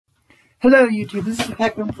Hello YouTube, this is the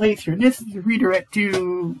Pac-Man Plays here, and this is the redirect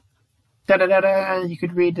to da-da-da-da. You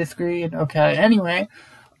could read the screen. Okay, anyway,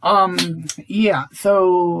 yeah,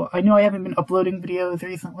 so I know I haven't been uploading videos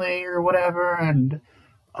recently or whatever, and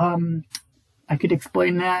I could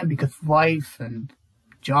explain that because life and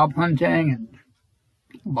job hunting and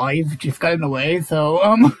life just got in the way,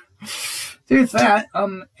 so there's that.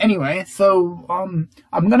 Anyway, so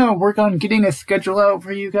I'm gonna work on getting a schedule out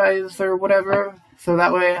for you guys or whatever, so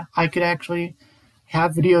that way I could actually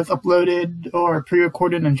have videos uploaded or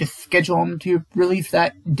pre-recorded and just schedule them to release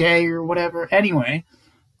that day or whatever. Anyway,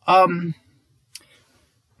 what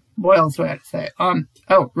else do I have to say?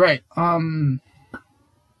 Oh, right,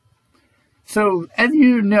 so, as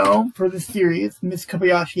you know, for this series, Miss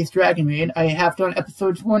Kobayashi's Dragon Maid, I have done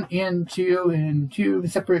episodes 1 and 2 in 2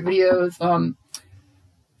 separate videos.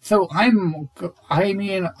 So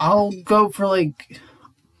I'll go for like,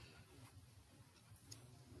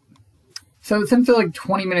 so since they're like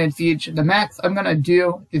 20 minutes each, the max I'm gonna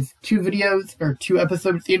do is 2 videos, or 2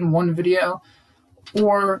 episodes in 1 video,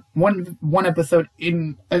 or one episode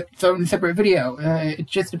in its own separate video. It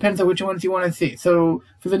just depends on which ones you want to see. So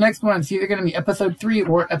for the next one, it's either going to be episode 3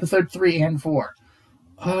 or episode 3 and 4.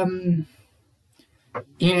 And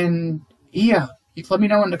yeah, let me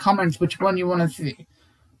know in the comments which one you want to see.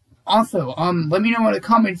 Also, let me know in the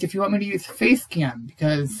comments if you want me to use face cam,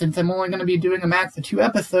 because since I'm only going to be doing a max of 2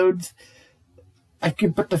 episodes, I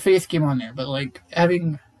could put the face cam on there. But like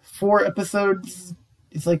having 4 episodes,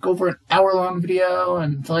 it's like over an hour-long video,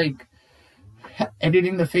 and it's like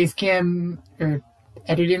editing the face cam or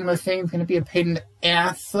editing the thing is going to be a pain in the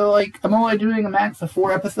ass. So like I'm only doing a max of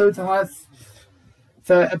 4 episodes unless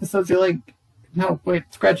the episodes are like, no, wait,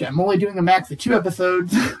 scratch it. I'm only doing a max of 2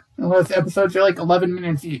 episodes unless the episodes are like 11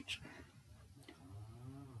 minutes each.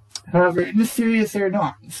 However, in this series they're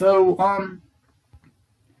not. So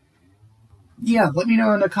yeah, let me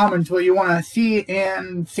know in the comments what you want to see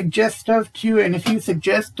and suggest stuff too. And if you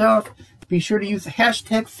suggest stuff, be sure to use the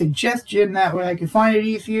hashtag suggestion. That way I can find it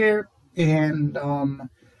easier. And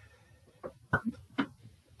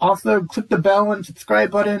also click the bell and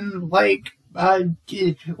subscribe button, like,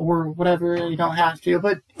 or whatever. You don't have to,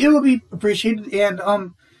 but it will be appreciated.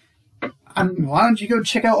 And why don't you go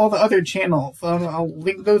check out all the other channels? I'll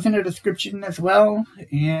link those in the description as well.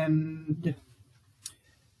 And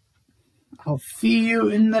I'll see you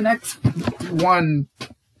in the next one.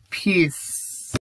 Peace.